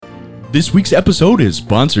This week's episode is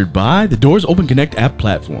sponsored by the Doors Open Connect app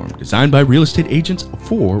platform, designed by real estate agents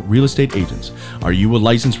for real estate agents. Are you a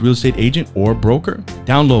licensed real estate agent or broker?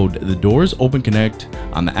 Download the Doors Open Connect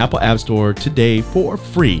on the Apple App Store today for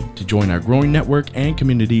free to join our growing network and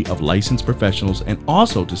community of licensed professionals, and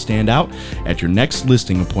also to stand out at your next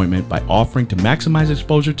listing appointment by offering to maximize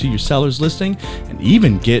exposure to your seller's listing and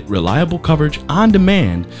even get reliable coverage on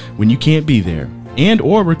demand when you can't be there, and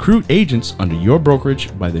or recruit agents under your brokerage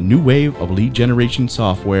by the new wave of lead generation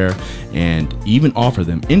software, and even offer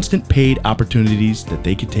them instant paid opportunities that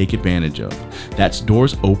they can take advantage of. That's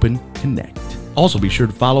Doors Open Connect. Also, be sure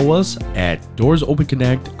to follow us at Doors Open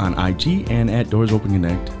Connect on IG and at Doors Open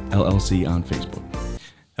Connect LLC on Facebook.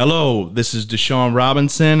 Hello, this is Deshaun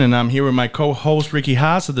Robinson, and I'm here with my co-host Ricky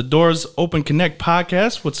Haas of the Doors Open Connect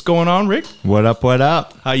podcast. What's going on, Rick? What up, what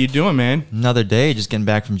up? How you doing, man? Another day, just getting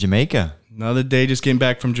back from Jamaica. Another day just getting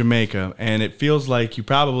back from Jamaica, and it feels like you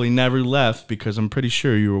probably never left because I'm pretty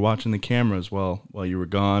sure you were watching the cameras while you were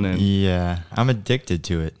gone. And yeah, I'm addicted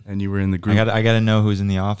to it. And you were in the group. I got to know who's in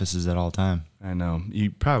the offices at all time. I know. You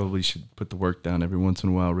probably should put the work down every once in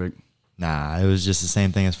a while, Rick. Nah, it was just the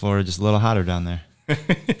same thing as Florida, just a little hotter down there.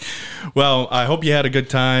 Well, I hope you had a good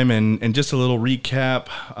time, and just a little recap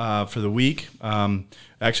for the week.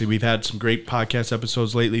 Actually, we've had some great podcast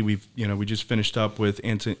episodes lately. We just finished up with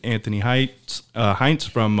Anthony Heinz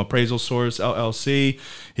from Appraisal Source LLC.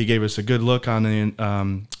 He gave us a good look on the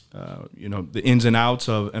ins and outs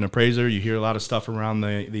of an appraiser. You hear a lot of stuff around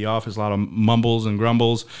the office, a lot of mumbles and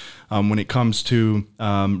grumbles when it comes to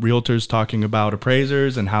realtors talking about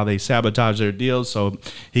appraisers and how they sabotage their deals. So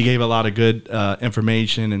he gave a lot of good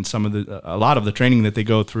information and a lot of the training that they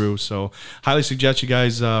go through. So highly suggest you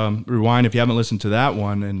guys rewind if you haven't listened to that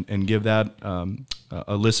one and give that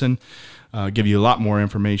a listen. Give you a lot more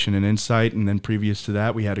information and insight. And then previous to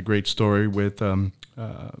that, we had a great story with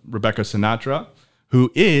Rebecca Sinatra, who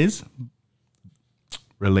is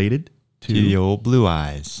related to the old blue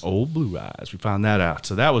eyes. Old blue eyes. We found that out.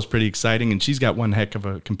 So that was pretty exciting, and she's got one heck of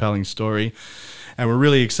a compelling story. And we're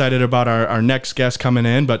really excited about our next guest coming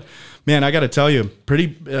in. But, man, I got to tell you, pretty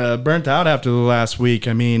burnt out after the last week.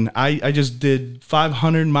 I mean, I just did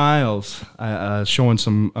 500 miles showing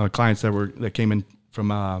some clients that came in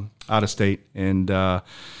from out of state, and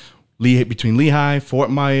between Lehigh,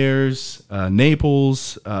 Fort Myers,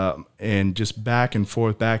 Naples, and just back and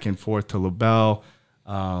forth to LaBelle.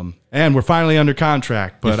 And we're finally under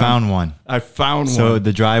contract. But you found one. I found one. So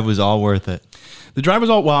the drive was all worth it. The drive was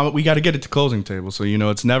all, well, we got to get it to closing table. So,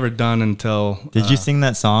 it's never done until. Did you sing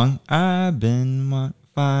that song? I've been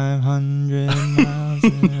 500 miles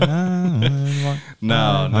and I would walk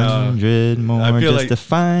 500 more just to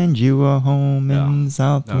find you a home in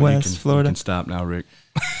Southwest Florida. You can stop now, Rick.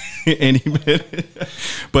 Any minute.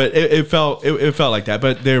 But it felt like that.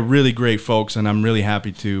 But they're really great folks, and I'm really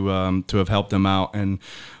happy to have helped them out. And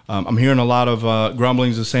I'm hearing a lot of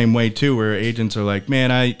grumblings the same way too, where agents are like,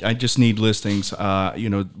 "Man, I just need listings.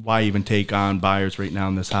 Why even take on buyers right now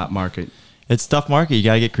in this hot market?" It's a tough market. You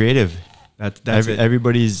gotta get creative.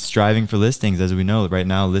 Everybody's striving for listings, as we know. Right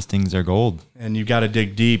now, listings are gold. And you got to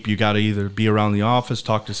dig deep. You got to either be around the office,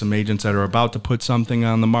 talk to some agents that are about to put something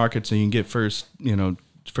on the market, so you can get first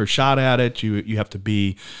shot at it. You have to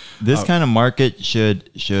be. This kind of market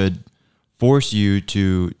should force you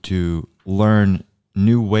to learn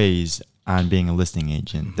new ways on being a listing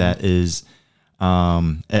agent. Mm-hmm. That is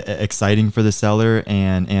exciting for the seller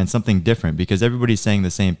and something different, because everybody's saying the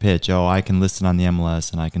same pitch. Oh, I can list it on the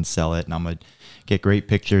MLS and I can sell it, and I'm gonna get great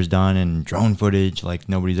pictures done and drone footage like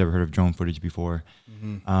nobody's ever heard of drone footage before.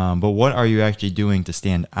 Mm-hmm. But what are you actually doing to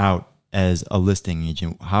stand out as a listing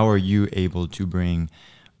agent? How are you able to bring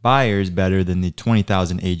buyers better than the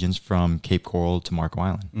 20,000 agents from Cape Coral to Marco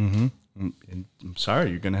Island? Mm-hmm. And I'm sorry,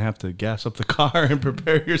 you're going to have to gas up the car and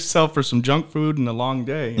prepare yourself for some junk food and a long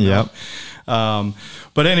day. Yep.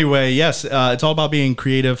 But anyway, yes, it's all about being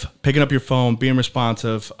creative, picking up your phone, being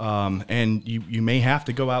responsive, and you may have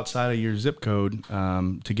to go outside of your zip code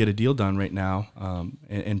to get a deal done right now,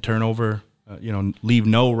 and turn over, leave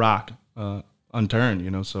no rock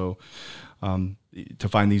unturned, so to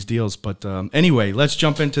find these deals. But anyway, let's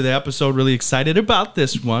jump into the episode. Really excited about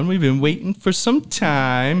this one. We've been waiting for some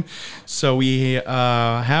time. So we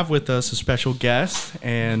have with us a special guest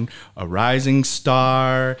and a rising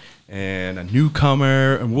star and a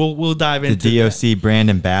newcomer, and we'll dive into the DOC brand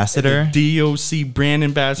ambassador. The DOC brand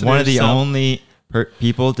ambassador. One of the only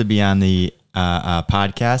people to be on the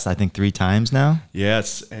podcast, I think 3 times now.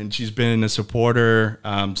 Yes, and she's been a supporter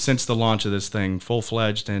since the launch of this thing,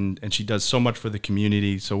 full-fledged, and she does so much for the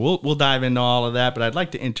community. So we'll dive into all of that, but I'd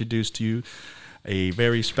like to introduce to you a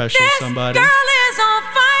very special somebody. This girl is on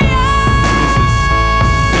fire.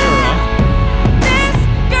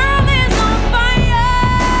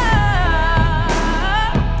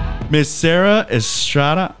 Miss Sara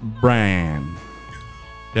Estrada Brand.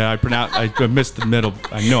 Yeah, I missed the middle.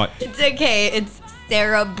 I know it. It's okay. It's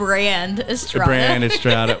Sara Brand Estrada. Brand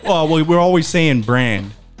Estrada. Well, we're always saying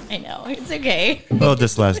brand. I know. It's okay. A little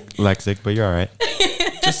dyslexic, but you're all right.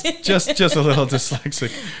 Just a little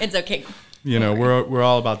dyslexic. It's okay. You know, we're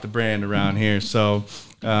all about the brand around here. So,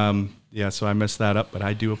 so I messed that up, but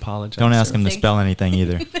I do apologize. Don't ask him to spell anything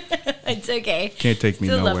either. It's okay. Can't take me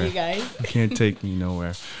Still nowhere. love you guys. Can't take me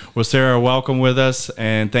nowhere. Well, Sara, welcome with us,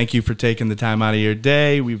 and thank you for taking the time out of your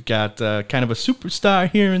day. We've got kind of a superstar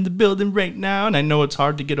here in the building right now, and I know it's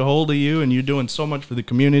hard to get a hold of you, and you're doing so much for the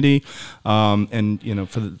community, and you know,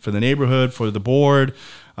 for the neighborhood, for the board.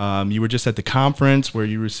 You were just at the conference where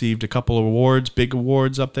you received a couple of awards, big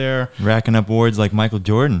awards up there. Racking up awards like Michael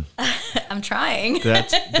Jordan. I'm trying.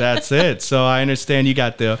 That's it. So I understand you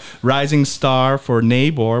got the Rising Star for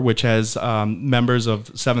Nabor, which has members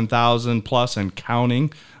of 7,000 plus and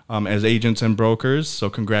counting as agents and brokers. So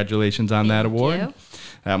congratulations on that award. You.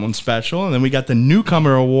 That one's special. And then we got the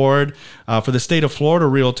Newcomer Award for the state of Florida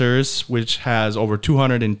Realtors, which has over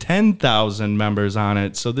 210,000 members on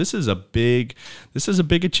it. So this is a big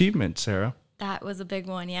achievement, Sara. That was a big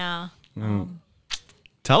one, yeah.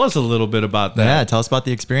 Tell us a little bit about that. Yeah, tell us about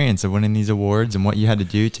the experience of winning these awards and what you had to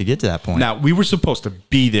do to get to that point. Now, we were supposed to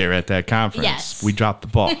be there at that conference. Yes. We dropped the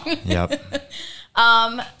ball. Yep.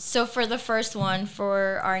 So for the first one,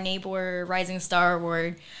 for our Nabor Rising Star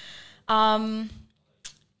Award, I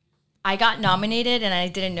got nominated and I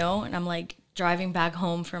didn't know. And I'm like driving back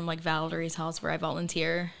home from like Valerie's house where I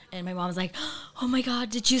volunteer. And my mom's like, oh my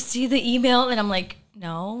God, did you see the email? And I'm like,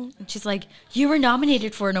 no. And she's like, you were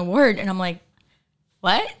nominated for an award. And I'm like,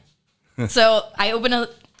 what? So I open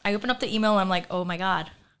up the email and I'm like, oh my God,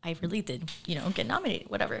 I really did, get nominated,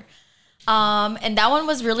 whatever. And that one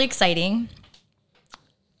was really exciting.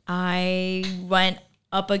 I went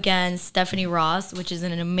up against Stephanie Ross, which is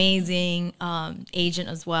an amazing agent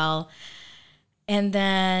as well. And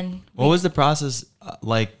then what was the process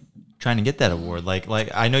like trying to get that award? Like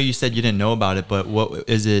I know you said you didn't know about it, but what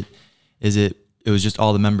is it? It was just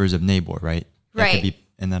all the members of Nabor, right? That Right. could be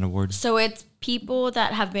in that award. So it's people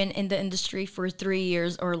that have been in the industry for 3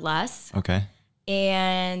 years or less. Okay.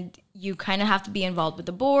 And you kind of have to be involved with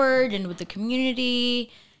the board and with the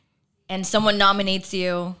community, and someone nominates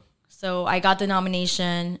you. So I got the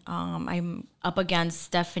nomination. I'm up against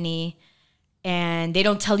Stephanie, and they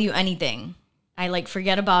don't tell you anything. I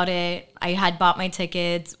forget about it. I had bought my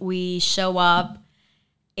tickets. We show up,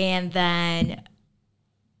 and then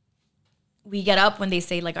we get up when they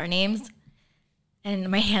say our names, and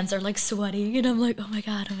my hands are sweating, and I'm like, oh my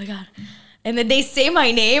God. And then they say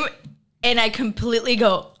my name, and I completely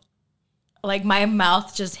go, my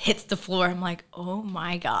mouth just hits the floor. I'm like, oh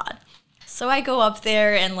my God. So I go up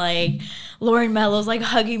there and Lauren Mello's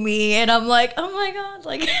hugging me, and I'm like, oh my God,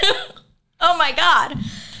 oh my God.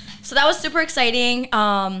 So that was super exciting.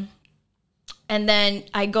 And then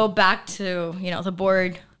I go back to, the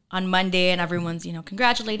board on Monday, and everyone's,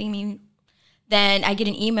 congratulating me. Then I get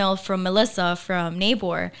an email from Melissa from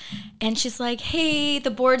Nabor, and she's like, hey, the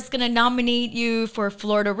board's going to nominate you for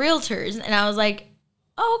Florida Realtors. And I was like,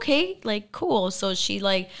 oh, okay, cool. So she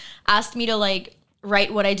asked me to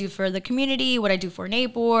write what I do for the community, what I do for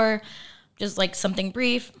Nabor, just something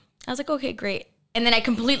brief. I was like, okay, great. And then I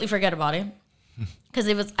completely forget about it because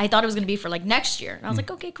I thought it was going to be for next year. And I was like,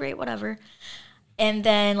 okay, great, whatever. And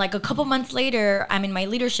then a couple months later, I'm in my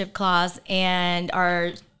leadership class, and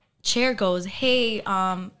our chair goes, hey,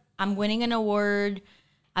 I'm winning an award.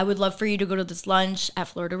 I would love for you to go to this lunch at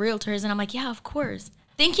Florida Realtors. And I'm like, yeah, of course.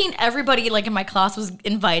 Thinking everybody in my class was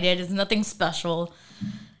invited. It's nothing special.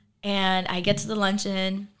 And I get to the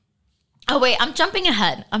luncheon. Oh wait, I'm jumping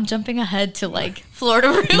ahead. To Florida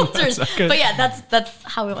Realtors. Okay. But yeah, that's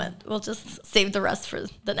how it went. We'll just save the rest for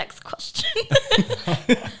the next question.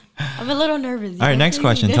 I'm a little nervous. All right, next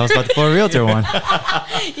question. Tell us about the Florida Realtor one.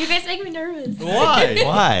 You guys make me nervous. Why?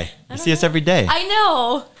 Why? You see us every day. I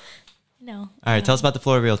know. All right, tell us about the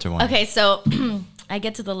Florida Realtor one. Okay, so I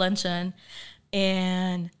get to the luncheon,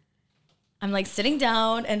 and I'm sitting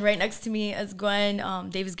down, and right next to me is Gwen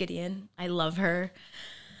Davis Gideon. I love her.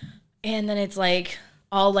 And then it's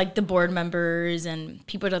all the board members and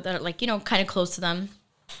people that are kind of close to them.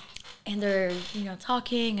 And they're,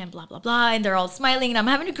 talking and blah, blah, blah. And they're all smiling, and I'm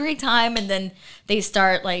having a great time. And then they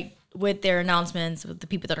start with their announcements with the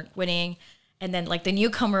people that are winning. And then the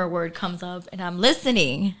Newcomer Award comes up, and I'm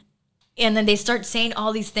listening. And then they start saying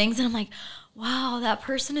all these things, and I'm like, wow, that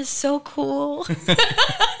person is so cool.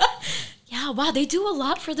 Yeah, wow, they do a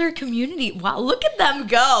lot for their community. Wow, look at them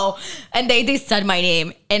go. And they said my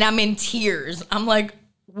name, and I'm in tears. I'm like,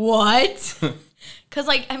 what? Cause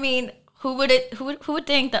like, I mean, who would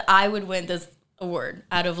think that I would win this award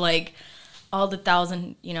out of like all the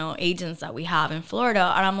 1,000, agents that we have in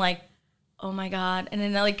Florida? And I'm like, oh my God. And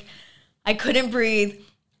then like, I couldn't breathe.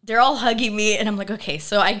 They're all hugging me. And I'm like, okay.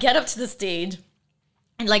 So I get up to the stage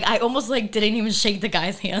and like, I almost like didn't even shake the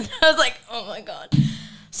guy's hand. I was like, oh my God.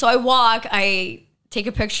 So I walk, I take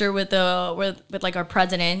a picture with like our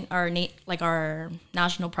president, our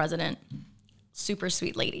national president, super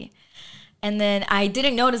sweet lady. And then I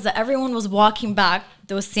didn't notice that everyone was walking back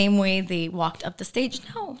the same way they walked up the stage.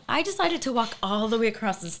 No, I decided to walk all the way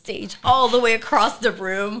across the stage, all the way across the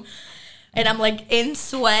room. And I'm like in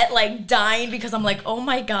sweat, like dying because I'm like, oh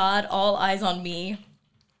my God, all eyes on me.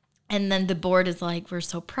 And then the board is like, we're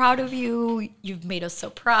so proud of you. You've made us so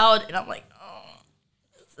proud. And I'm like, oh,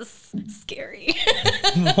 this is scary.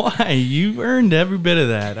 Why? You earned every bit of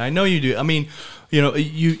that. I know you do. I mean,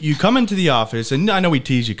 you come into the office, and I know we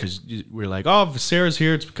tease you because we're like, oh, if Sarah's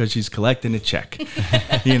here, it's because she's collecting a check,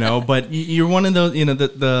 But you're one of those,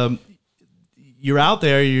 you're out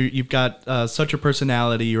there. You've got such a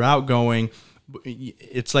personality. You're outgoing.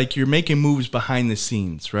 It's like you're making moves behind the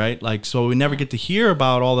scenes, right? Like, so we never get to hear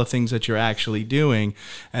about all the things that you're actually doing,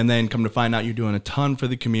 and then come to find out you're doing a ton for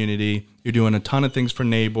the community. You're doing a ton of things for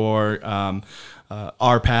Nabor,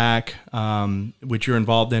 RPAC, which you're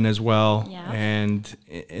involved in as well. Yeah. And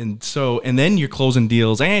then you're closing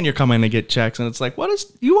deals and you're coming to get checks, and it's like,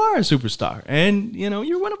 you are a superstar, and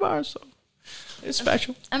you're one of ours. So it's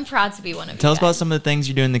special. I'm proud to be one of you. Tell us about some of the things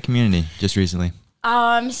you do in the community just recently.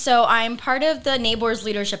 So I'm part of the Nabor's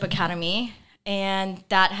Leadership Academy, and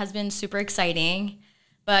that has been super exciting.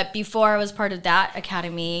 But before I was part of that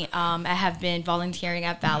academy, I have been volunteering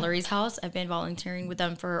at Valerie's house. I've been volunteering with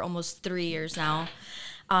them for almost 3 years now.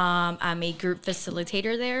 I'm a group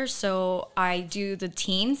facilitator there, so I do the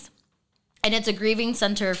teens, and it's a grieving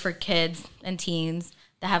center for kids and teens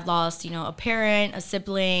that have lost, a parent, a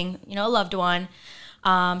sibling, a loved one. So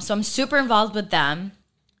I'm super involved with them,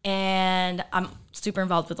 and I'm super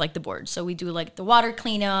involved with like the board. So we do like the water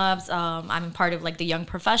cleanups. I'm part of like the young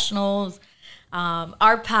professionals,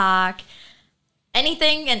 RPAC,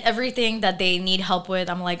 anything and everything that they need help with.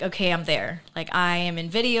 I'm like, okay, I'm there. Like I am in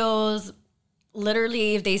videos.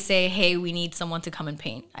 Literally, if they say, hey, we need someone to come and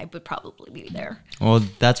paint, I would probably be there. Well,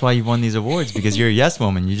 that's why you've won these awards, because you're a yes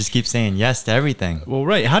woman. You just keep saying yes to everything. Well,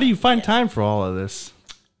 right. How do you find time for all of this?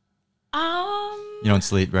 You don't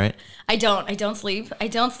sleep, right? I don't sleep. I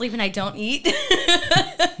don't sleep and I don't eat.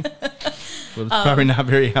 Well, it's probably not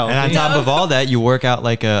very healthy. And on top of all that, you work out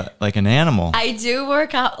like an animal. I do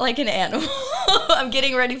work out like an animal. I'm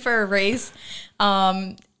getting ready for a race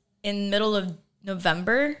in middle of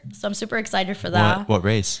November, so I'm super excited for that. What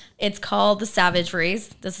race? It's called the Savage Race.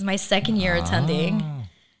 This is my second year attending,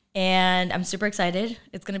 and I'm super excited.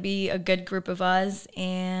 It's gonna be a good group of us.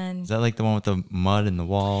 And is that like the one with the mud and the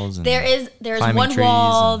walls? And there's one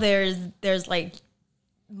wall. There's like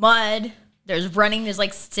mud. There's running. There's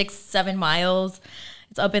like 6-7 miles.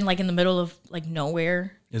 It's up in like in the middle of like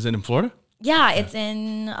nowhere. Is it in Florida? Yeah, it's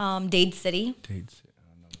in Dade City. Dade City.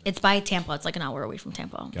 It's by Tampa. It's like an hour away from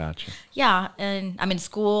Tampa. Gotcha. Yeah, and I'm in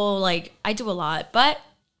school. Like, I do a lot, but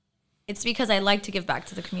it's because I like to give back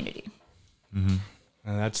to the community. Mm-hmm.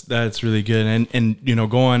 And that's really good. And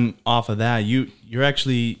going off of that, you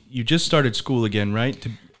just started school again, right?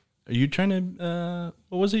 Are you trying to?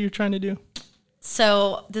 What was it you're trying to do?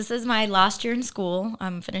 So this is my last year in school.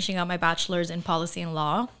 I'm finishing up my bachelor's in policy and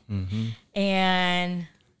law, and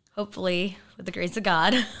hopefully, with the grace of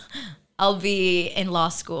God, I'll be in law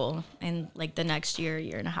school in like the next year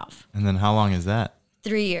and a half. And then how long is that?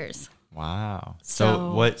 3 years. Wow.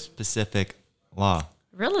 So what specific law?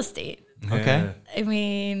 Real estate. Okay. I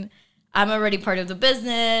mean, I'm already part of the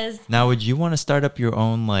business. Now, would you want to start up your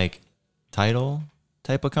own like title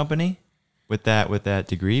type of company with that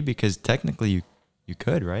degree? Because technically you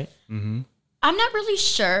could, right? Mm-hmm. I'm not really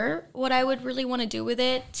sure what I would really want to do with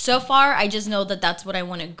it. So far, I just know that that's what I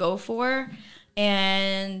want to go for.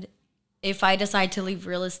 And if I decide to leave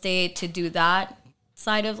real estate to do that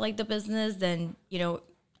side of like the business, then,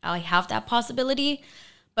 I have that possibility.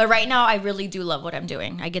 But right now, I really do love what I'm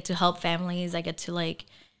doing. I get to help families. I get to like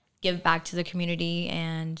give back to the community,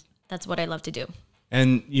 and that's what I love to do.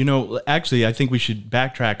 And actually, I think we should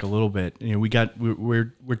backtrack a little bit.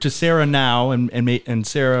 We're to Sara now, and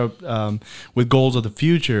Sara with goals of the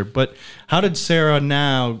future. But how did Sara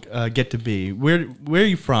now get to be? Where are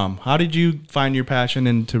you from? How did you find your passion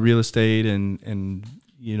into real estate? And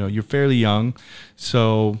you're fairly young,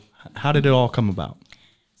 so how did it all come about?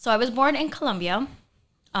 So I was born in Colombia.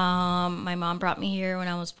 My mom brought me here when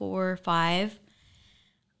I was 4 or 5.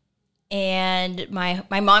 And my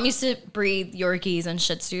mom used to breed Yorkies and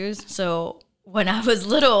Shih Tzus. So when I was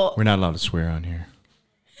little, We're not allowed to swear on here.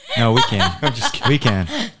 No, we can. I'm just kidding. We can.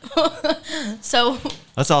 so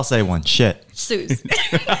Let's all say one. Shit. Suze.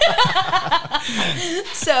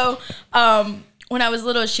 So when I was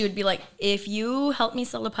little, she would be like, if you help me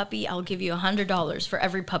sell a puppy, I'll give you $100 for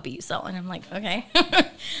every puppy you sell. And I'm like, okay,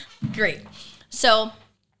 great. So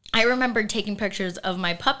I remember taking pictures of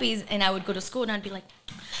my puppies, and I would go to school and I'd be like,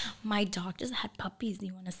 my dog just had puppies. Do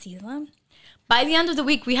you want to see them? By the end of the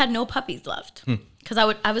week, we had no puppies left because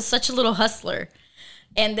I was such a little hustler.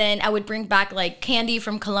 And then I would bring back like candy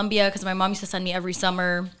from Colombia because my mom used to send me every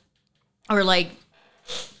summer, or like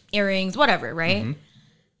earrings, whatever, right? Mm-hmm.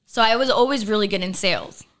 So I was always really good in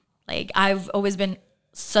sales. Like I've always been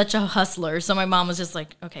such a hustler. So my mom was just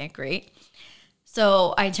like, okay, great.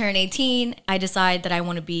 So I turned 18. I decide that I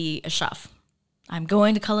want to be a chef. I'm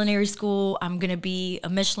going to culinary school. I'm going to be a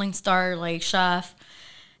Michelin star like chef.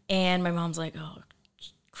 And my mom's like, oh,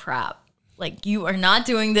 crap. Like, you are not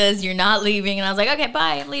doing this. You're not leaving. And I was like, okay,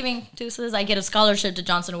 bye. I'm leaving. Deuces. I get a scholarship to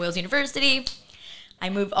Johnson & Wales University. I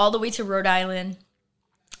moved all the way to Rhode Island.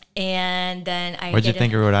 And then What'd you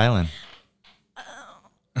think of Rhode Island?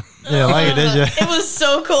 Yeah, like it, did you? It was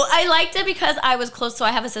so cool. I liked it because I was close. So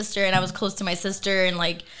I have a sister, and I was close to my sister. And,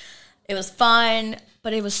 like, it was fun.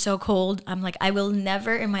 But it was so cold. I'm like, I will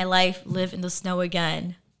never in my life live in the snow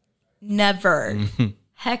again. Never.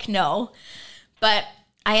 Heck no. But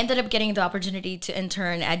I ended up getting the opportunity to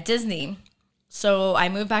intern at Disney. So I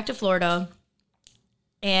moved back to Florida,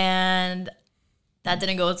 and that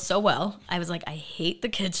didn't go so well. I was like, I hate the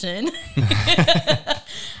kitchen.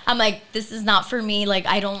 I'm like, this is not for me. Like,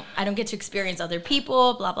 I don't get to experience other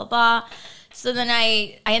people, blah, blah, blah. So then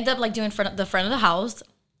I ended up like doing the front of the house,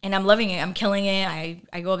 and I'm loving it. I'm killing it.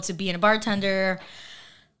 I go up to being a bartender.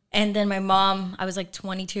 And then my mom, I was like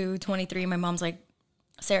 22, 23. My mom's like,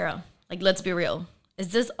 Sara, like, let's be real. Is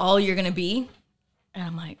this all you're going to be? And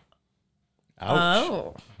I'm like,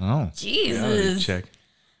 ouch. Oh. Jesus. Check.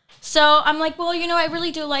 So I'm like, well, I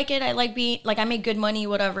really do like it. I like being, like, I make good money,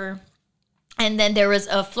 whatever. And then there was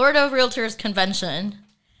a Florida Realtors convention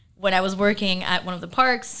when I was working at one of the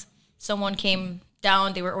parks. Someone came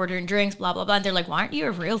down, they were ordering drinks, blah, blah, blah. And they're like, why aren't you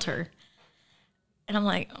a realtor? And I'm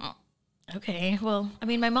like, oh, okay, well, I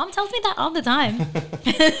mean, my mom tells me that all the time.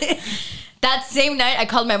 That same night, I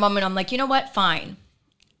called my mom and I'm like, you know what? Fine.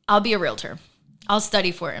 I'll be a realtor. I'll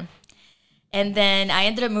study for it. And then I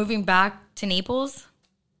ended up moving back to Naples.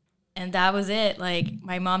 And that was it. Like,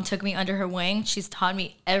 my mom took me under her wing. She's taught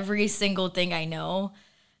me every single thing I know.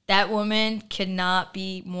 That woman could not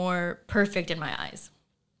be more perfect in my eyes.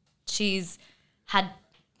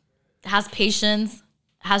 Has patience,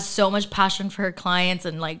 has so much passion for her clients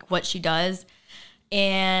and like what she does.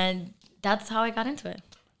 And that's how I got into it.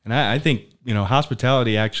 And I think,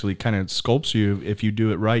 hospitality actually kind of sculpts you if you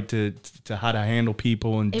do it right to how to handle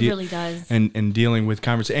people and it really does. And dealing with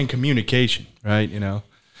conversation and communication, right?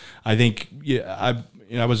 I think I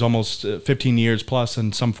was almost 15 years plus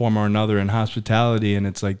in some form or another in hospitality, and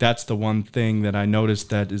it's like that's the one thing that I noticed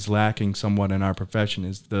that is lacking somewhat in our profession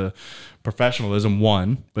is the professionalism,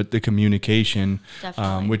 one, but the communication,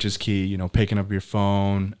 which is key. Picking up your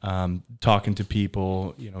phone, talking to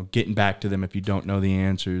people, getting back to them if you don't know the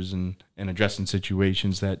answers, and addressing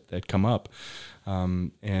situations that come up.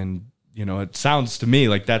 And it sounds to me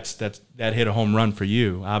like that hit a home run for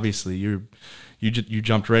you. Obviously, you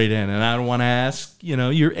jumped right in, and I don't want to ask,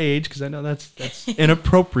 your age because I know that's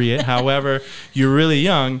inappropriate. However, you're really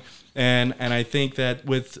young, and I think that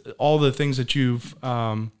with all the things that you've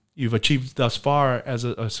achieved thus far as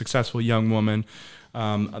a successful young woman,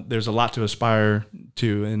 there's a lot to aspire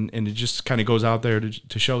to, and it just kind of goes out there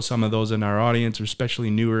to show some of those in our audience, especially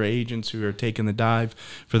newer agents who are taking the dive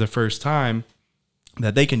for the first time,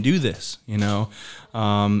 that they can do this,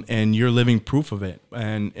 and you're living proof of it,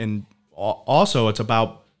 and also it's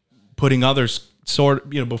about putting others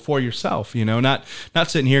before yourself, not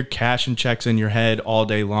sitting here cashing checks in your head all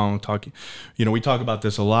day long talking. We talk about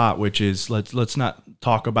this a lot, which is let's not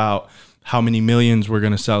talk about how many millions we're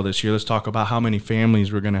going to sell this year. Let's talk about how many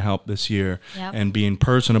families we're going to help this year. Yep. And being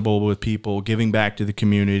personable with people, giving back to the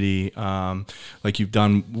community, like you've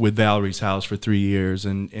done with Valerie's house for 3 years.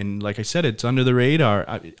 And like I said, it's under the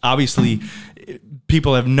radar. Obviously,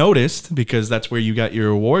 people have noticed because that's where you got your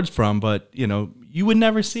awards from. But, you would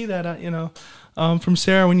never see that, from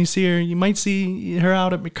Sara. When you see her, you might see her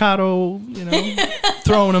out at Mercado,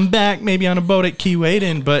 throwing them back, maybe on a boat at Key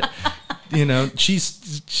Waden. But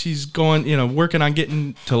she's going, working on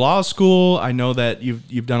getting to law school. I know that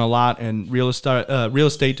you've done a lot in real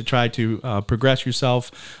estate to try to progress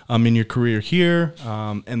yourself in your career here.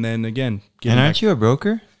 And then again, and aren't you a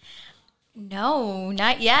broker? No,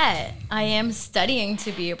 not yet. I am studying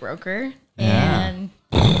to be a broker, and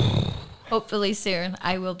hopefully soon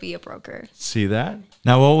I will be a broker. See that?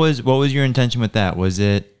 Now, what was your intention with that? Was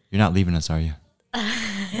it, you're not leaving us, are you?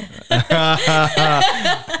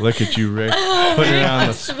 Look at you, Rick. Putting her on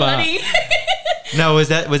the spot. No, was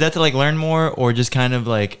that to like learn more or just kind of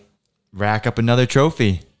like rack up another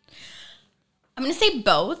trophy? I'm gonna say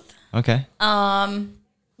both. Okay.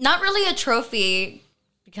 Not really a trophy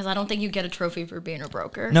because I don't think you get a trophy for being a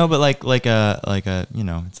broker. No, but like a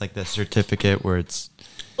it's like the certificate where it's.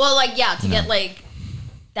 Well, like to get like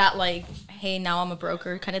that, like, hey, now I'm a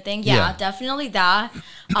broker kind of thing. Yeah. Definitely that.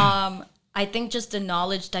 I think just the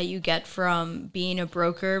knowledge that you get from being a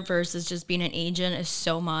broker versus just being an agent is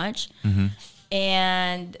so much. Mm-hmm.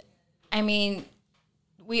 And I mean,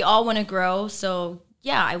 we all want to grow. So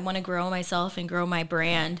yeah, I want to grow myself and grow my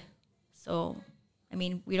brand. So, I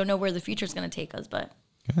mean, we don't know where the future is going to take us, but.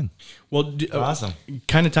 Good. Well, awesome.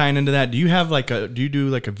 Kind of tying into that, do you do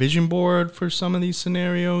like a vision board for some of these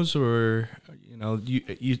scenarios, or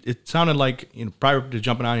it sounded like prior to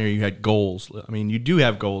jumping on here you had goals. I mean, you do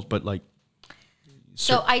have goals, but like.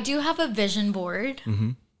 So I do have a vision board.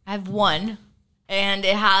 Mm-hmm. I have one, and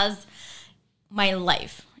it has my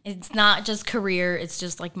life. It's not just career; it's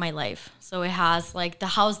just like my life. So it has like the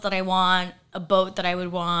house that I want, a boat that I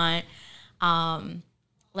would want,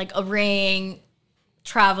 like a ring.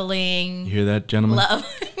 Traveling. You hear that, gentlemen? Love.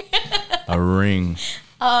 A ring.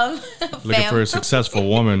 Looking for a successful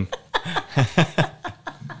woman.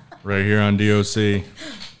 Right here on DOC.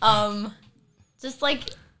 Just like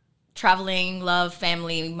traveling, love,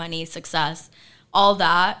 family, money, success, all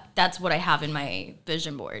that. That's what I have in my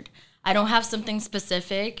vision board. I don't have something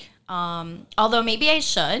specific. Although maybe I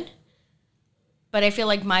should. But I feel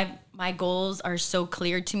like my goals are so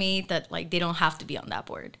clear to me that like they don't have to be on that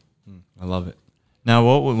board. I love it.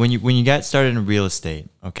 Now, when you got started in real estate,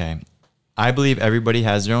 okay, I believe everybody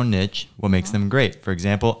has their own niche, what makes them great. For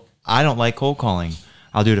example, I don't like cold calling.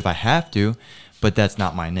 I'll do it if I have to, but that's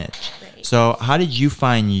not my niche. Right. So how did you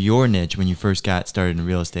find your niche when you first got started in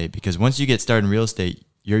real estate? Because once you get started in real estate,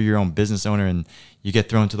 you're your own business owner and you get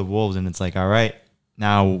thrown to the wolves and it's like, all right,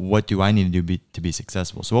 now what do I need to do to be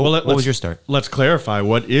successful? So what was your start? Let's clarify.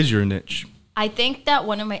 What is your niche? I think that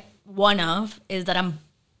one of is that I'm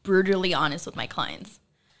brutally honest with my clients.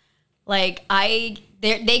 Like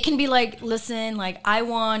they can be like, listen, like I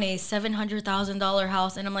want a $700,000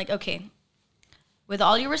 house, and I'm like, okay, with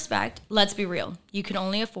all your respect, let's be real. You can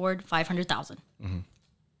only afford $500,000. Mm-hmm.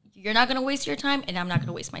 You're not gonna waste your time, and I'm not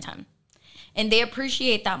gonna waste my time. And they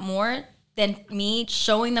appreciate that more than me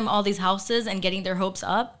showing them all these houses and getting their hopes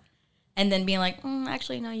up, and then being like,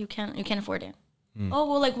 actually, no, you can't afford it. Oh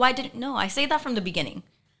well, like why didn't? No, I say that from the beginning.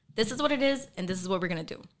 This is what it is, and this is what we're going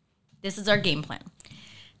to do. This is our game plan.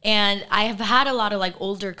 And I have had a lot of like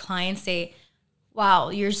older clients say, wow,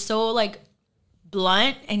 you're so like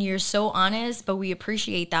blunt and you're so honest, but we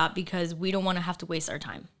appreciate that because we don't want to have to waste our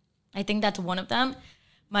time. I think that's one of them.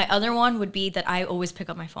 My other one would be that I always pick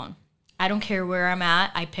up my phone. I don't care where I'm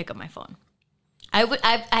at, I pick up my phone.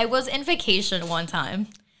 I was in vacation one time,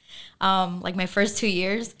 like my first 2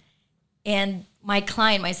 years, and my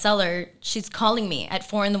client, my seller, she's calling me at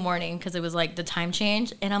 4 a.m. because it was like the time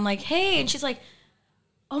change. And I'm like, hey. And she's like,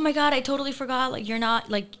 oh my God, I totally forgot. Like,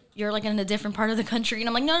 you're like in a different part of the country. And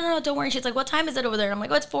I'm like, no, don't worry. She's like, what time is it over there? And I'm like,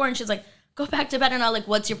 oh, it's 4. And she's like, go back to bed. And I'm like,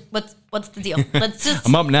 what's the deal? Let's just,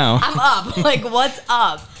 I'm up now. I'm up. Like, what's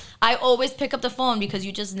up? I always pick up the phone because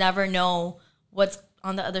you just never know what's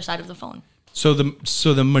on the other side of the phone. So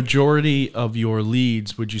the majority of your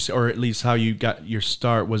leads, would you say, or at least how you got your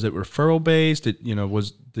start, was it referral based?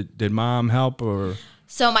 Did mom help or?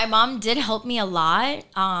 So my mom did help me a lot,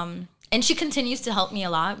 and she continues to help me a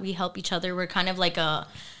lot. We help each other. We're kind of like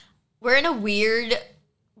we're in a weird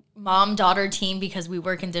mom-daughter team because we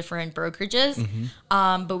work in different brokerages,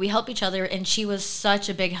 but we help each other. And she was such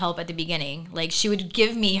a big help at the beginning. Like she would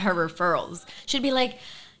give me her referrals. She'd be like,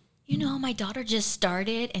 my daughter just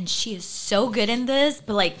started and she is so good in this,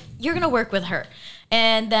 but like, you're going to work with her.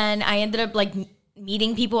 And then I ended up like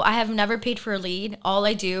meeting people. I have never paid for a lead. All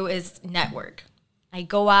I do is network. I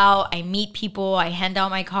go out, I meet people, I hand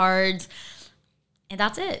out my cards, and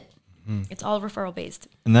that's it. It's all referral based.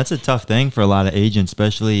 And that's a tough thing for a lot of agents,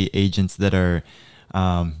 especially agents that are,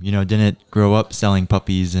 didn't grow up selling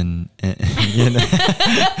puppies and and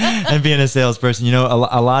being a salesperson.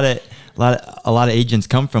 A a lot of agents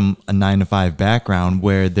come from a 9-to-5 background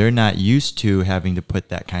where they're not used to having to put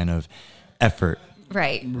that kind of effort.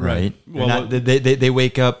 Right. Well, they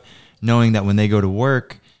wake up knowing that when they go to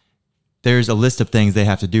work, there's a list of things they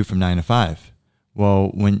have to do from 9 to 5.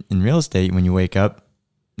 Well, when in real estate, when you wake up,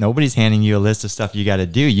 nobody's handing you a list of stuff you got to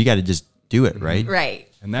do. You got to just do it, right? Right.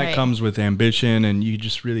 And that comes with ambition, and you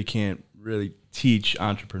just really can't really teach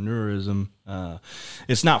entrepreneurism.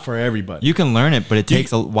 It's not for everybody. You can learn it, but it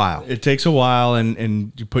takes a while. It takes a while,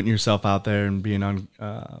 and you're putting yourself out there and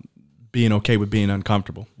being okay with being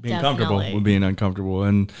uncomfortable, comfortable with being uncomfortable,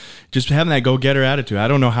 and just having that go-getter attitude. I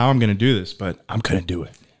don't know how I'm going to do this, but I'm going to do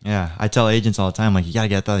it. Yeah, I tell agents all the time, like, you got to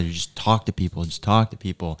get out there. Just talk to people.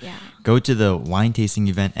 Yeah. Go to the wine tasting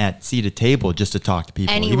event at Seat a Table just to talk to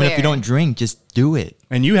people. Anywhere. Even if you don't drink, just do it.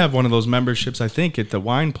 And you have one of those memberships, I think, at the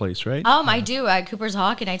wine place, right? I do at Cooper's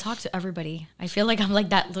Hawk, and I talk to everybody. I feel like I'm like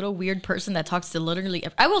that little weird person that talks to literally.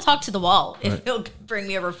 I will talk to the wall if he'll bring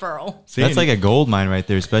me a referral. See, that's like a gold mine right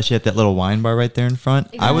there, especially at that little wine bar right there in front.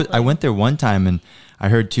 Exactly. I went there one time, and I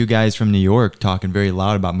heard two guys from New York talking very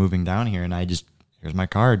loud about moving down here, and here's my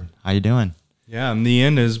card. How you doing? Yeah, and the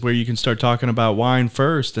end is where you can start talking about wine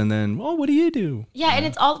first, and then, well, what do you do? Yeah, and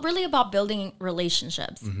it's all really about building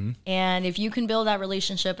relationships. Mm-hmm. And if you can build that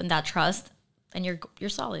relationship and that trust, then you're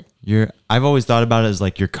solid. I've always thought about it as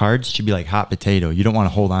like your cards should be like hot potato. You don't want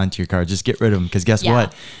to hold on to your cards. Just get rid of them, because guess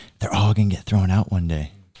what? They're all going to get thrown out one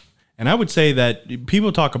day. And I would say that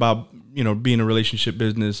people talk about, being a relationship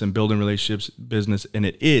business and building relationships business, and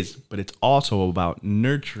it is, but it's also about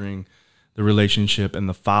nurturing the relationship and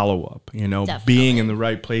the follow-up, being in the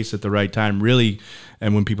right place at the right time, really.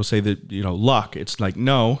 And when people say that, luck, it's like,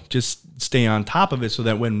 no, just stay on top of it so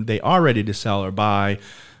that when they are ready to sell or buy,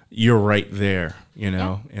 you're right there,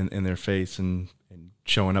 in their face and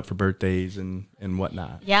showing up for birthdays and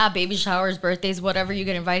whatnot. Yeah, baby showers, birthdays, whatever you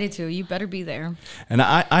get invited to, you better be there. And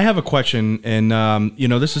I have a question, and,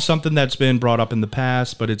 this is something that's been brought up in the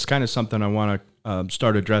past, but it's kind of something I want to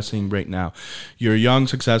start addressing right now. You're a young,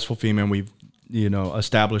 successful female. We've,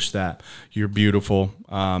 established that. You're beautiful.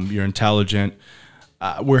 You're intelligent.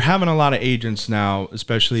 We're having a lot of agents now,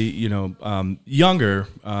 especially, younger,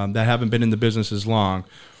 that haven't been in the business as long.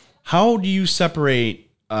 How do you separate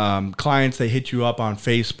clients that hit you up on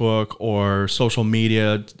Facebook or social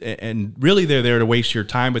media, and really they're there to waste your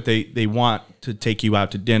time, but they want to take you out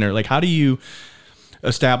to dinner? Like, how do you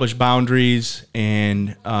establish boundaries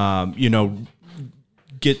and,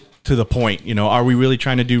 get to the point? Are we really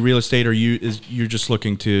trying to do real estate, or you're just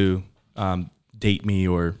looking to date me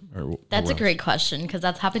or That's a great question, because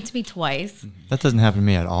that's happened to me twice. That doesn't happen to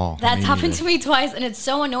me at all. That's happened to me twice, and it's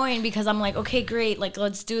so annoying because I'm like, okay, great, like,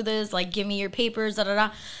 let's do this, like, give me your papers,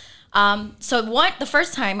 the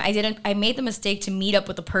first time I made the mistake to meet up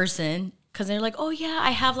with a person, because they're like, oh yeah,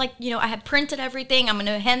 I have I have printed everything, I'm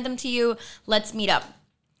gonna hand them to you, let's meet up.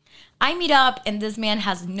 I meet up, and this man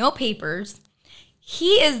has no papers.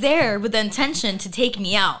 He is there with the intention to take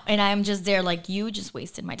me out, and I'm just there like, you just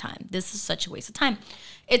wasted my time. This is such a waste of time.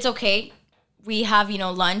 It's okay. We have,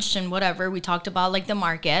 lunch and whatever. We talked about like the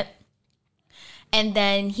market. And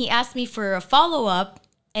then he asked me for a follow-up,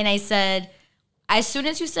 and I said, as soon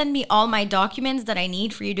as you send me all my documents that I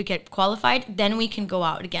need for you to get qualified, then we can go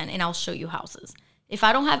out again, and I'll show you houses. If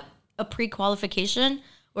I don't have a pre-qualification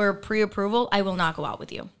or a pre-approval, I will not go out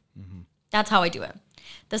with you. Mm-hmm. That's how I do it.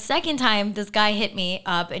 The second time, this guy hit me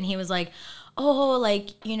up, and he was like, oh,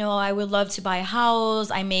 like, I would love to buy a house.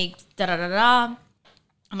 I make da-da-da-da.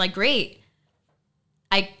 I'm like, great.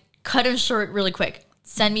 I cut him short really quick.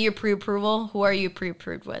 Send me your pre-approval. Who are you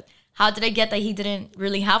pre-approved with? How did I get that he didn't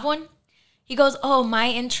really have one? He goes, oh, my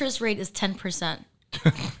interest rate is 10%.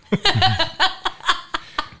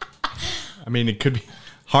 I mean, it could be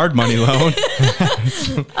hard money loan.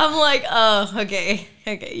 I'm like, oh, okay,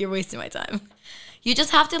 you're wasting my time. You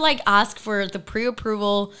just have to ask for the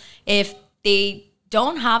pre-approval. If they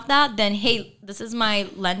don't have that, then hey, this is my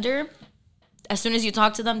lender. As soon as you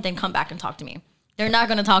talk to them, then come back and talk to me. They're not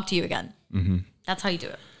going to talk to you again. Mm-hmm. That's how you do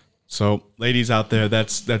it. So, ladies out there,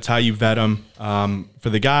 that's how you vet them. For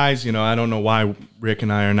the guys, I don't know why Rick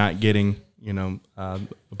and I are not getting, a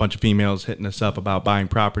bunch of females hitting us up about buying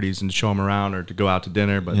properties and to show them around or to go out to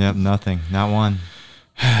dinner. But nothing, not one,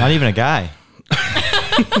 not even a guy.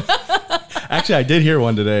 Actually, I did hear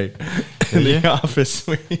one today in the office.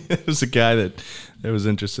 It was a guy that was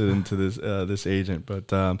interested into this agent.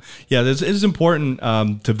 But it is important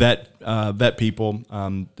to vet people.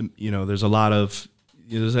 There's a lot of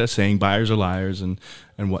there's that saying, buyers are liars and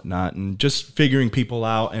whatnot, and just figuring people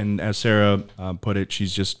out. And as Sara put it,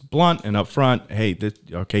 she's just blunt and upfront. Hey,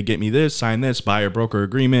 okay, get me this, sign this, buyer broker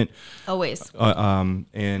agreement. Always.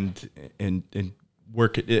 And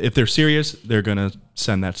work. If they're serious, they're gonna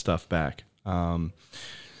send that stuff back.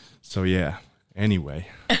 So yeah. Anyway.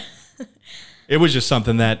 It was just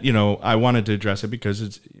something that, I wanted to address it because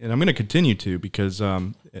and I'm going to continue to, because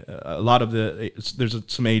a lot of there's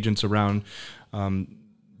some agents around,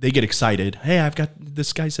 they get excited. Hey, I've got,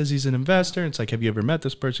 this guy says he's an investor. It's like, have you ever met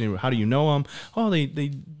this person? How do you know him? Oh, they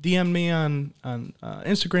DM me on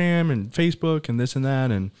Instagram and Facebook and this and that.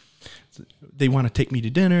 And they want to take me to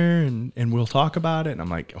dinner and we'll talk about it. And I'm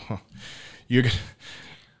like, oh, you're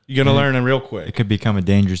going to learn it real quick. It could become a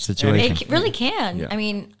dangerous situation. It really can. Yeah. I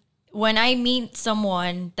mean, when I meet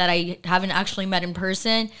someone that I haven't actually met in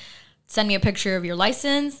person, send me a picture of your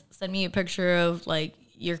license, send me a picture of like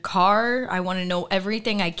your car. I want to know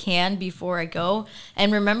everything I can before I go.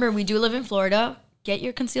 And remember, we do live in Florida. Get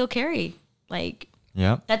your concealed carry. Like,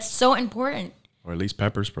 that's so important. Or at least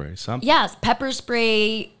pepper spray, something. Yes, pepper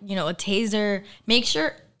spray, a taser. Make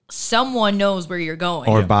sure someone knows where you're going.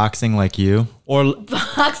 Or boxing like you. Or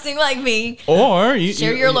boxing like me. Or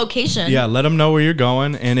share your location. Yeah, let them know where you're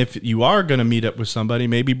going. And if you are going to meet up with somebody,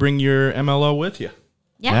 maybe bring your MLO with you.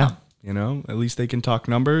 Yeah. At least they can talk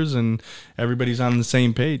numbers and everybody's on the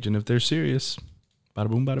same page. And if they're serious, bada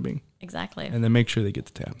boom, bada bing. Exactly. And then make sure they get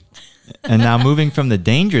the tab. And now moving from the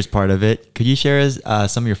dangerous part of it, could you share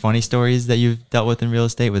some of your funny stories that you've dealt with in real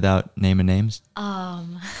estate without naming names?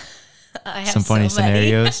 I have some funny so many.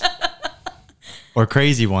 scenarios or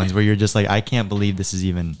crazy ones where you're just like, I can't believe this is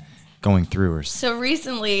even going through. Or so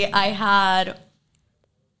recently I had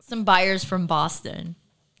some buyers from Boston.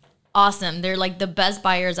 Awesome. They're like the best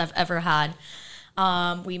buyers I've ever had.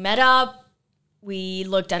 We met up, we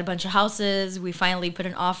looked at a bunch of houses, we finally put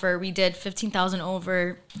an offer. We did 15,000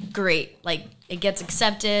 over. Great. Like, it gets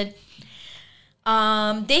accepted.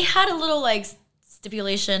 They had a little like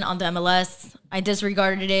stipulation on the MLS. I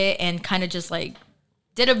disregarded it and kind of just like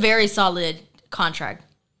did a very solid contract.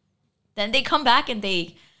 Then they come back and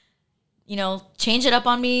they, change it up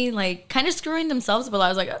on me, like kind of screwing themselves. But I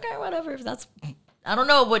was like, okay, whatever. If that's, I don't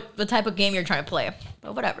know what type of game you're trying to play,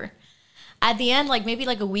 but whatever. At the end, like maybe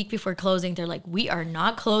like a week before closing, they're like, we are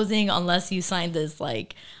not closing unless you sign this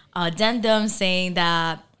like addendum saying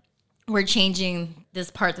that we're changing this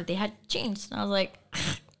part that they had changed. And I was like,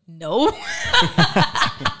 no.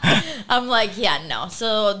 I'm like, yeah, no.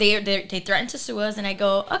 So they threatened to sue us, and I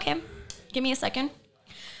go, okay, give me a second.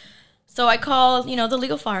 So I call, the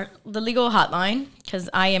legal hotline, because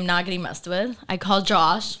I am not getting messed with. I call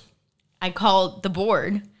Josh. I call the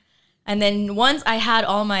board. And then once I had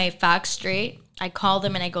all my facts straight, I call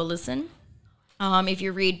them and I go, listen, if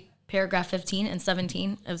you read paragraph 15 and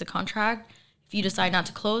 17 of the contract, if you decide not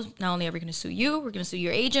to close, not only are we going to sue you, we're going to sue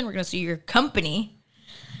your agent, we're going to sue your company.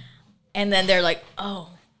 And then they're like, oh.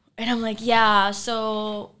 And I'm like, yeah,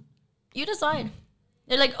 so you decide.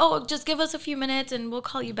 They're like, oh, just give us a few minutes and we'll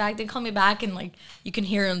call you back. They call me back and like you can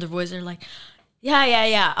hear in their voice. They're like, yeah.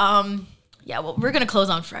 Yeah, well, we're going to close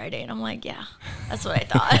on Friday. And I'm like, yeah, that's what I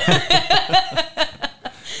thought.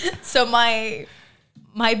 So my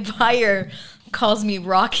buyer calls me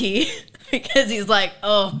Rocky because he's like,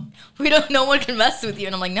 oh, no one can mess with you.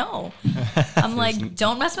 And I'm like, no. I'm like,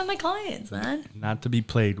 don't mess with my clients, man. Not to be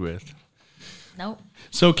played with. Nope.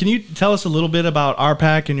 So can you tell us a little bit about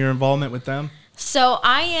RPAC and your involvement with them? So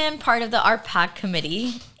I am part of the RPAC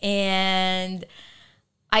committee, and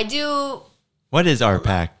I do... What is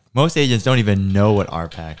RPAC? Most agents don't even know what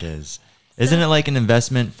RPAC is. Isn't it like an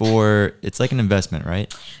investment it's like an investment,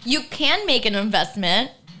 right? You can make an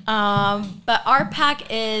investment, but RPAC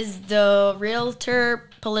is the Realtor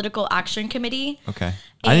Political Action Committee. Okay.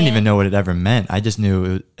 I didn't even know what it ever meant. I just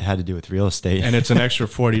knew it had to do with real estate. And it's an extra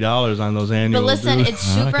 $40 on those annual But listen, dues. it's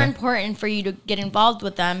super important for you to get involved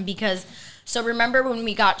with them because, so remember when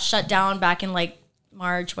we got shut down back in like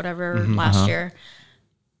March, whatever, last year,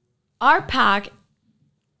 RPAC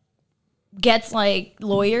gets like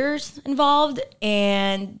lawyers involved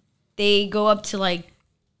and they go up to like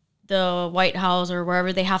the White House or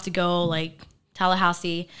wherever they have to go, like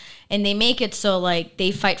Tallahassee, and they make it so like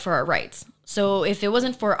they fight for our rights. So if it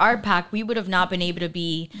wasn't for RPAC, we would have not been able to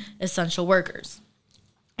be essential workers.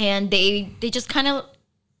 And they just kind of,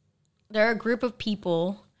 they're a group of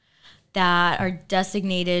people that are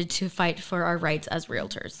designated to fight for our rights as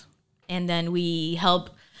realtors. And then we help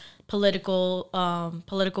political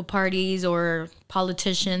parties or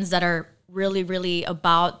politicians that are really, really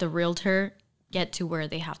about the realtor get to where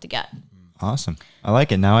they have to get. Awesome. I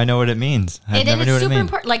like it. Now I know what it means. I never knew what it means.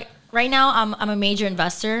 Important. Like right now I'm a major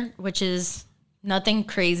investor, which is nothing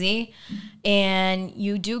crazy. And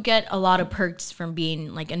you do get a lot of perks from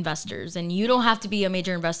being like investors. And you don't have to be a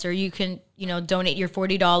major investor. You can, donate your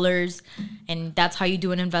 $40 and that's how you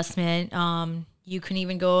do an investment. You can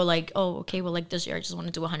even go like, oh, okay, well, like this year I just want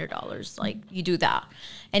to do $100. Like you do that.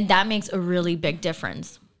 And that makes a really big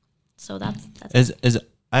difference. So that's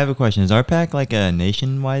I have a question. Is RPAC like a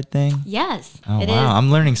nationwide thing? Yes. Oh, wow. I'm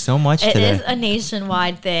learning so much today. It is a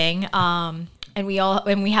nationwide thing. And we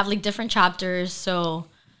have like different chapters. So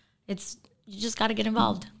you just got to get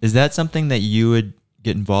involved. Is that something that you would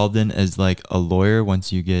get involved in as like a lawyer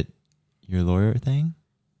once you get your lawyer thing?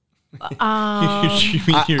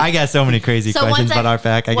 I got so many crazy questions about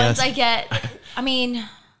RPAC, I guess.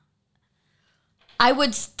 I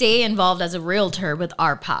would stay involved as a realtor with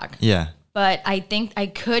RPAC. Yeah. But I think I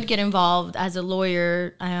could get involved as a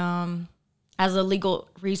lawyer, as a legal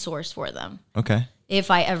resource for them. Okay. If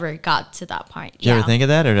I ever got to that point. Did you ever think of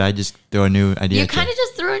that, or did I just throw a new idea? You kind of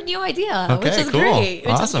just threw a new idea, okay, which is cool. great.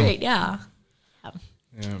 Awesome. Yeah.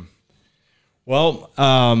 Well,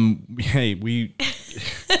 hey, we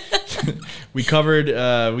we covered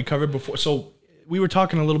before. So we were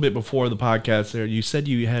talking a little bit before the podcast there. You said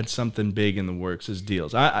you had something big in the works as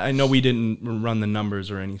deals. I know we didn't run the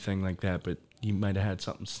numbers or anything like that, but you might have had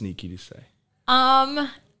something sneaky to say. I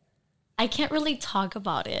can't really talk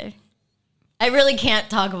about it. I really can't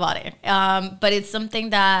talk about it. But it's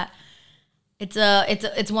something that it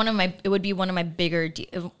would be one of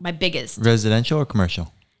my biggest. Residential or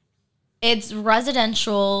commercial? It's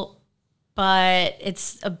residential, but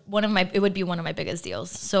it would be one of my biggest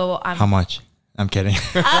deals. So how much? I'm kidding.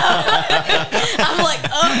 I'm like,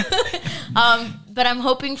 oh. But I'm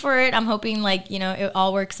hoping for it. I'm hoping it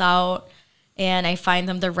all works out and I find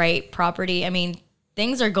them the right property. I mean,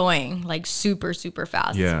 things are going like super, super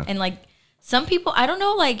fast. Yeah. And like some people, I don't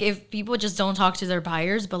know, like if people just don't talk to their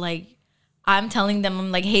buyers, but like I'm telling them,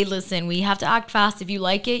 I'm like, hey, listen, we have to act fast. If you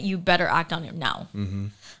like it, you better act on it now. Mm-hmm.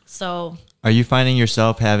 So are you finding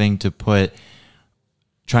yourself having to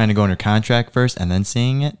trying to go under contract first and then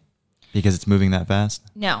seeing it because it's moving that fast?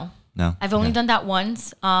 No. I've Okay. only done that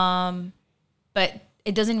once. But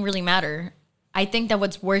it doesn't really matter. I think that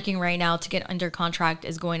what's working right now to get under contract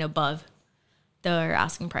is going above their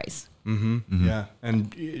asking price. Mm-hmm. Mm-hmm. Yeah.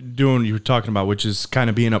 And doing what you were talking about, which is kind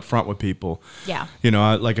of being upfront with people. Yeah.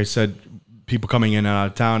 Like I said, people coming in and out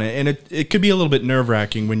of town, and it could be a little bit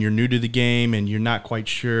nerve-wracking when you're new to the game and you're not quite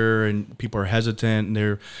sure and people are hesitant and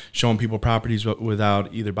they're showing people properties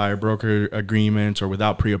without either buyer broker agreements or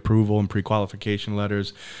without pre-approval and pre-qualification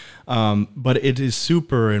letters. But it is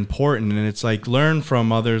super important, and it's like learn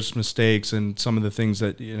from others' mistakes and some of the things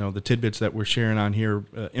that, the tidbits that we're sharing on here,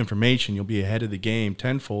 information, you'll be ahead of the game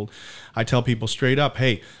tenfold. I tell people straight up,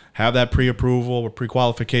 hey, have that pre-approval or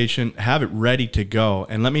pre-qualification, have it ready to go.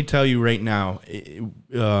 And let me tell you right now,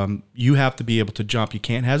 you have to be able to jump. You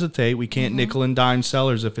can't hesitate. We can't nickel and dime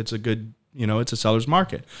sellers if it's a good, it's a seller's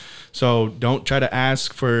market. So don't try to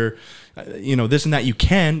ask for, this and that. You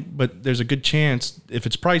can, but there's a good chance if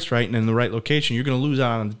it's priced right and in the right location, you're going to lose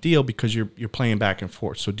out on the deal because you're playing back and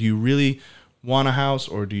forth. So do you really want a house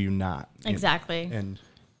or do you not? Exactly.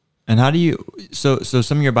 And how do you, so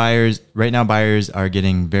some of your buyers are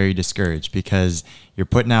getting very discouraged because you're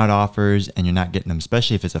putting out offers and you're not getting them,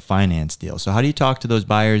 especially if it's a finance deal. So how do you talk to those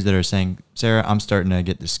buyers that are saying, Sarah, I'm starting to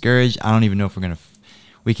get discouraged. I don't even know if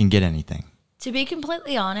we can get anything. To be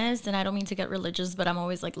completely honest, and I don't mean to get religious, but I'm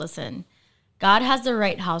always like, listen, God has the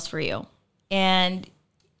right house for you. And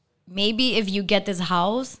maybe if you get this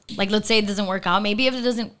house, like let's say it doesn't work out, maybe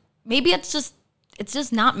it's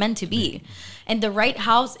just not meant to be. And the right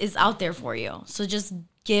house is out there for you. So just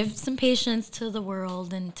give some patience to the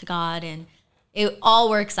world and to God, and it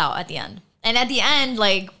all works out at the end. And at the end,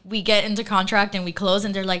 like we get into contract and we close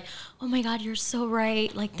and they're like, oh my God, you're so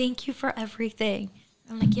right. Like, thank you for everything.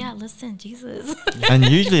 I'm like, yeah, listen, Jesus. And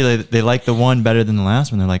usually they like the one better than the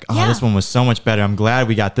last one. They're like, oh, This one was so much better. I'm glad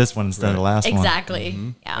we got this one instead of the last one. Exactly. Mm-hmm.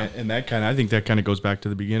 Yeah. And I think that kind of goes back to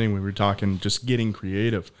the beginning. We were talking just getting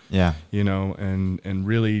creative. Yeah. And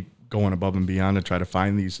really going above and beyond to try to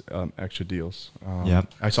find these extra deals.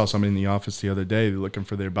 Yep. I saw somebody in the office the other day looking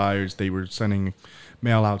for their buyers. They were sending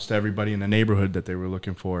mail outs to everybody in the neighborhood that they were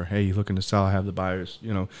looking for. Hey, you looking to sell? I have the buyers.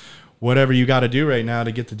 Whatever you got to do right now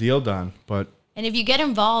to get the deal done. And if you get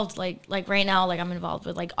involved, like right now, like I'm involved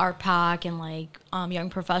with like RPAC and like young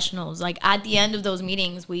professionals, like at the end of those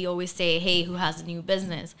meetings, we always say, hey, who has a new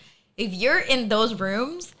business? If you're in those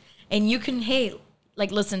rooms and you can,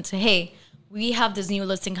 listen to, hey, we have this new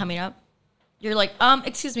listing coming up. You're like,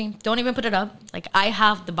 excuse me, don't even put it up. Like I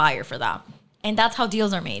have the buyer for that. And that's how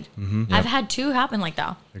deals are made. I've had 2 happen like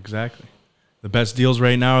that. Exactly. The best deals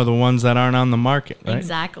right now are the ones that aren't on the market, right?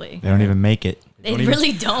 Exactly. They don't even make it. They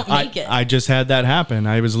really don't make it. I just had that happen.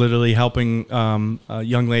 I was literally helping a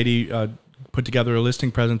young lady put together a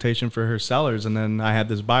listing presentation for her sellers, and then I had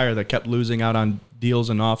this buyer that kept losing out on deals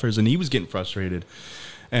and offers, and he was getting frustrated.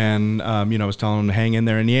 And I was telling him to hang in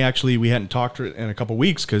there, and we hadn't talked in a couple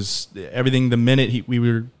weeks because everything the minute we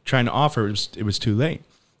were trying to offer, it was too late.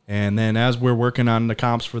 And then as we're working on the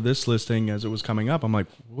comps for this listing, as it was coming up, I'm like,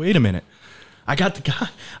 wait a minute. I got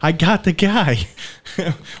the guy.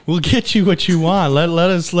 We'll get you what you want. Let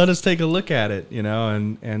us take a look at it,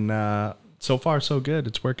 and so far so good.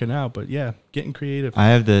 It's working out, but yeah, getting creative. I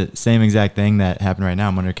have the same exact thing that happened right now.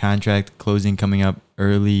 I'm under contract, closing coming up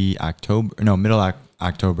middle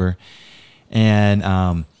October.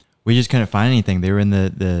 And we just couldn't find anything. They were in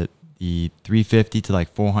the 350 to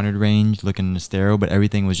like 400 range looking in the stereo, but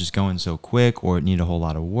everything was just going so quick or it needed a whole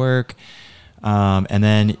lot of work. And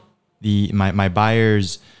then my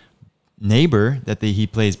buyer's neighbor that he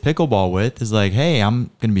plays pickleball with is like, hey, I'm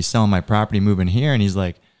going to be selling my property, moving here. And he's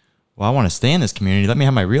like, well, I want to stay in this community. Let me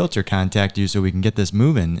have my realtor contact you so we can get this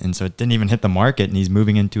moving. And so it didn't even hit the market, and he's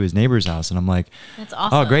moving into his neighbor's house. And I'm like, that's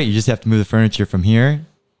awesome. Oh, great. You just have to move the furniture from here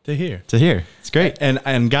to here. It's great.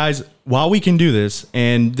 And guys, while we can do this,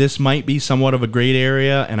 and this might be somewhat of a great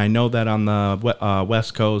area, and I know that on the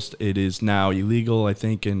West Coast, it is now illegal, I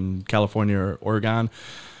think, in California or Oregon.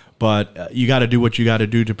 But you got to do what you got to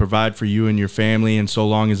do to provide for you and your family. And so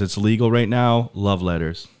long as it's legal right now, love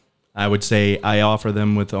letters. I would say I offer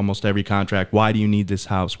them with almost every contract. Why do you need this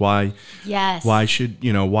house? Why? Yes. Why should,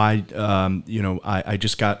 why, I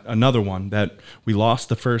just got another one that we lost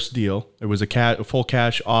the first deal. It was a full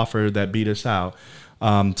cash offer that beat us out.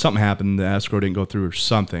 Something happened, the escrow didn't go through or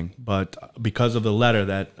something, but because of the letter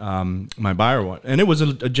that my buyer wanted, and it was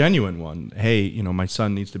a genuine one. Hey, my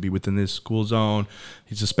son needs to be within this school zone.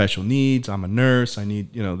 He's a special needs. I'm a nurse. I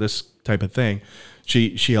need, this type of thing.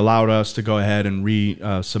 She allowed us to go ahead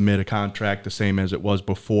and submit a contract the same as it was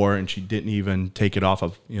before, and she didn't even take it off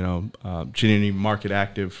of, she didn't even mark it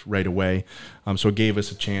active right away. So it gave us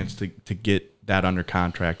a chance to get that under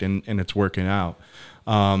contract, and it's working out.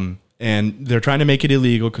 And they're trying to make it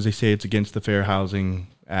illegal because they say it's against the Fair Housing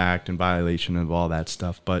Act and violation of all that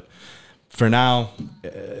stuff. But for now,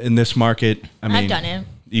 in this market, I've done it.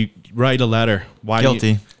 You write a letter. Why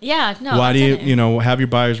Guilty. Yeah, no. Why do you, have your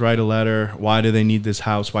buyers write a letter? Why do they need this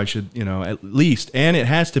house? Why should, at least, and it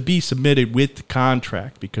has to be submitted with the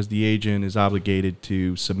contract because the agent is obligated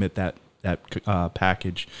to submit that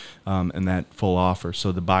package and that full offer.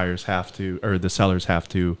 So the buyers have to, or the sellers have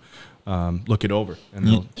to look it over. And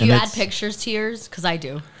do you add pictures to yours? Because I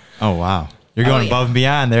do. Oh, wow. You're going above and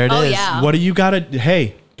beyond. There it is. Yeah. What do you got to,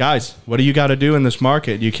 hey, guys, what do you got to do in this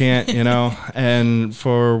market? You can't, and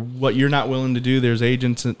for what you're not willing to do, there's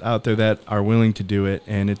agents out there that are willing to do it.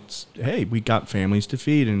 And it's, hey, we got families to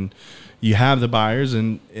feed, and you have the buyers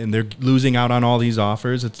and they're losing out on all these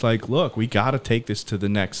offers. It's like, look, we got to take this to the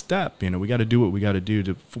next step. We got to do what we got to do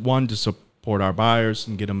to, one, to support our buyers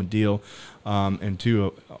and get them a deal. And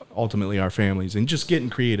two, ultimately our families, and just getting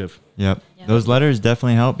creative. Yep. Those letters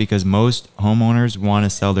definitely help because most homeowners want to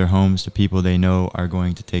sell their homes to people they know are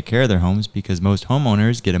going to take care of their homes because most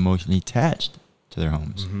homeowners get emotionally attached to their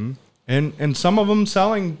homes. Mm-hmm. And some of them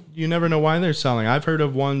selling, you never know why they're selling. I've heard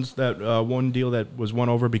of ones that one deal that was won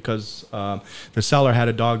over because the seller had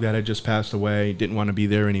a dog that had just passed away, didn't want to be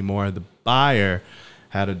there anymore. The buyer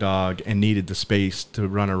had a dog and needed the space to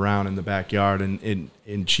run around in the backyard, and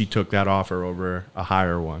she took that offer over a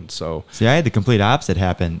higher one. So see, I had the complete opposite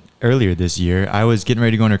happen earlier this year. I was getting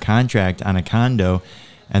ready to go under contract on a condo,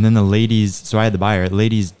 and then so I had the buyer.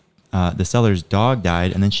 The seller's dog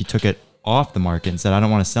died, and then she took it off the market and said, I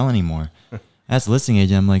don't want to sell anymore. That's the listing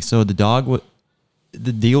agent. I'm like, so the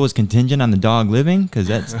deal was contingent on the dog living? Because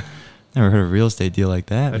that's... Never heard of a real estate deal like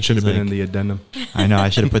that. That should have been in the addendum. I know. I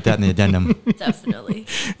should have put that in the addendum. Definitely.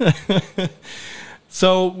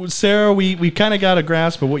 So, Sarah, we kind of got a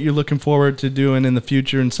grasp of what you're looking forward to doing in the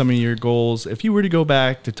future and some of your goals. If you were to go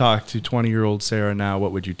back to talk to 20-year-old Sarah now,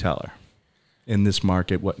 what would you tell her in this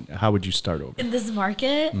market? How would you start over? In this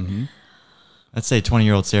market? Mm-hmm. Let's say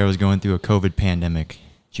 20-year-old Sarah was going through a COVID pandemic.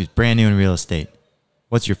 She was brand new in real estate.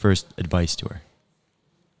 What's your first advice to her?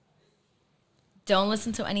 Don't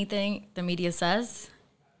listen to anything the media says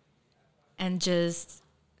and just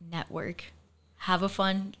network. Have a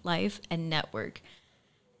fun life and network.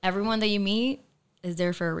 Everyone that you meet is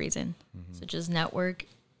there for a reason. Mm-hmm. So just network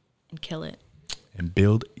and kill it. And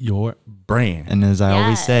build your brand. And as I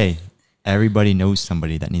always say, everybody knows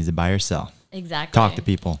somebody that needs to buy or sell. Exactly. Talk to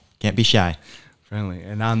people. Can't be shy. Friendly.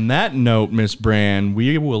 And on that note, Miss Brand,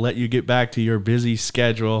 we will let you get back to your busy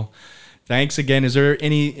schedule. Thanks again. Is there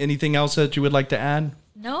anything else that you would like to add?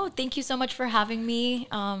 No, thank you so much for having me.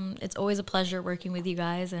 It's always a pleasure working with you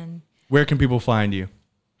guys. And where can people find you?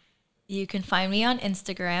 You can find me on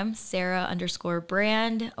Instagram,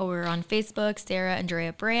 Sara_brand, or on Facebook, Sara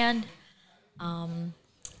Andrea Brand.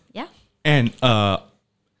 Yeah. And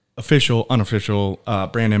official, unofficial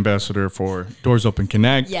brand ambassador for Doors Open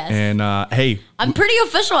Connect. Yes. And hey, I'm pretty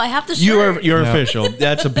official. I have to show you're official.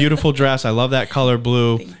 That's a beautiful dress. I love that color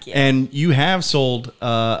blue. Thank you. And you have sold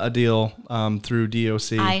a deal through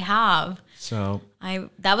DOC. I have. So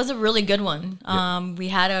that was a really good one. We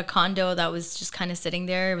had a condo that was just kind of sitting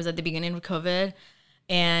there. It was at the beginning of COVID.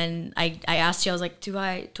 And I asked you, I was like, do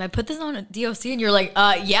I put this on a DOC? And you're like,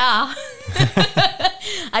 yeah.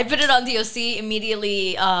 I put it on DOC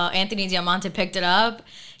immediately. Anthony Diamante picked it up.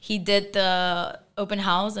 He did the open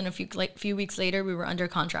house, and a few weeks later, we were under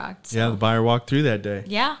contract. So. Yeah, the buyer walked through that day.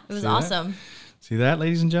 Yeah, it was awesome. See that,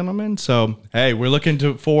 ladies and gentlemen? So, hey, we're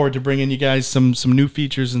looking forward to bringing you guys some new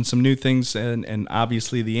features and some new things, and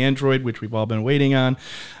obviously the Android, which we've all been waiting on,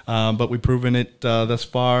 but we've proven it thus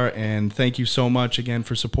far. And thank you so much again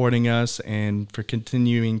for supporting us and for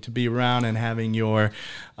continuing to be around and having your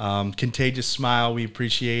contagious smile. We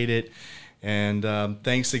appreciate it. And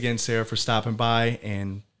thanks again, Sara, for stopping by.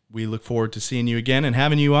 And we look forward to seeing you again and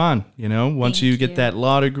having you on, once you get that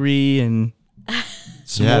law degree and...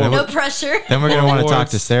 No pressure. Then we're going to want to talk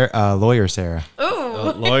to Sara, lawyer Sara.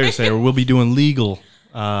 Ooh. Lawyer Sara. We'll be doing legal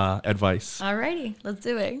advice. Alrighty, let's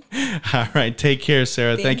do it. All right. Take care,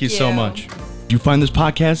 Sara. Thank you so much. Do you find this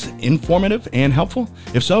podcast informative and helpful?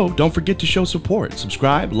 If so, don't forget to show support.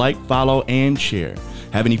 Subscribe, like, follow, and share.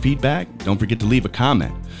 Have any feedback? Don't forget to leave a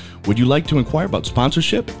comment. Would you like to inquire about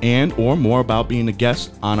sponsorship and or more about being a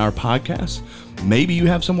guest on our podcast? Maybe you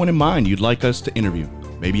have someone in mind you'd like us to interview.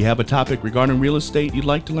 Maybe you have a topic regarding real estate you'd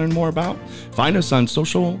like to learn more about? Find us on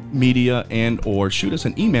social media and or shoot us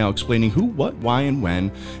an email explaining who, what, why, and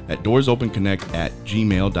when at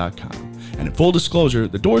doorsopenconnect@gmail.com. And in full disclosure,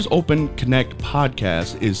 the Doors Open Connect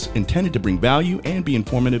podcast is intended to bring value and be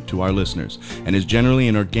informative to our listeners and is generally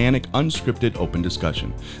an organic, unscripted, open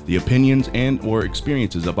discussion. The opinions and or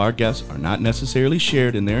experiences of our guests are not necessarily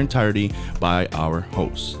shared in their entirety by our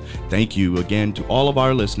hosts. Thank you again to all of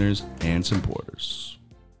our listeners and supporters.